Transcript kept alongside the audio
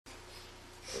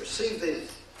received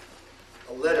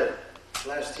a letter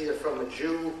last year from a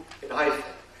Jew in Hyphen,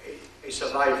 a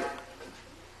survivor.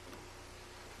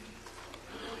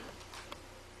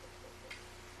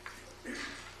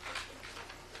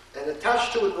 And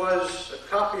attached to it was a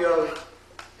copy of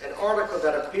an article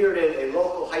that appeared in a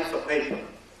local Haifa paper.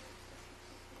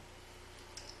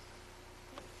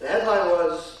 The headline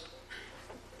was,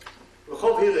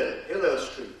 Rehov Hillel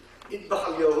Street, Idbach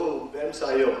al Yehu Be'emtza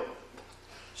Hayom.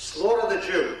 Slaughter the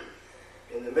Jew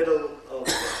in the middle of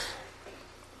the night.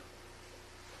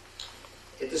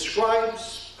 It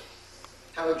describes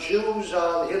how Jews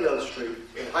on Hillel Street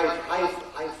in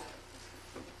Haifa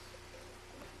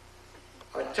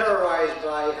are terrorized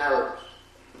by Arabs.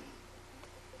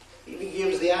 He even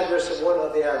gives the address of one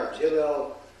of the Arabs,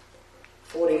 Hillel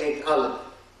 48 Aleph,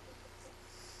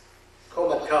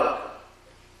 Komat Kalka,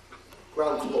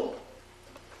 ground floor.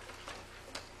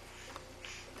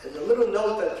 And the little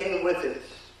note that came with it,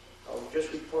 I'll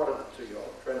just read part of it to you,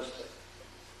 I'll translate.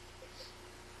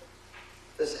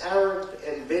 This Arab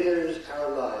embitters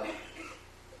our lives.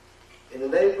 In the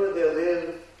neighborhood there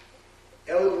live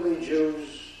elderly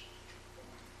Jews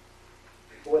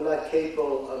who are not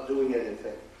capable of doing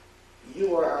anything.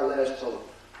 You are our last hope.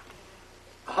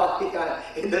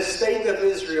 In the state of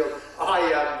Israel, I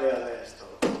am their last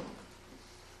hope.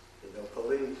 There's no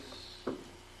police,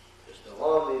 there's no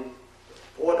army,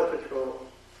 border patrol,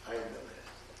 I am the last.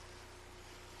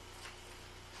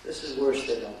 This is worse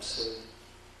than obscene.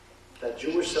 That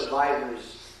Jewish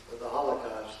survivors of the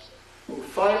Holocaust who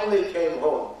finally came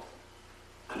home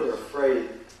are afraid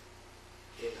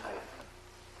in Haifa.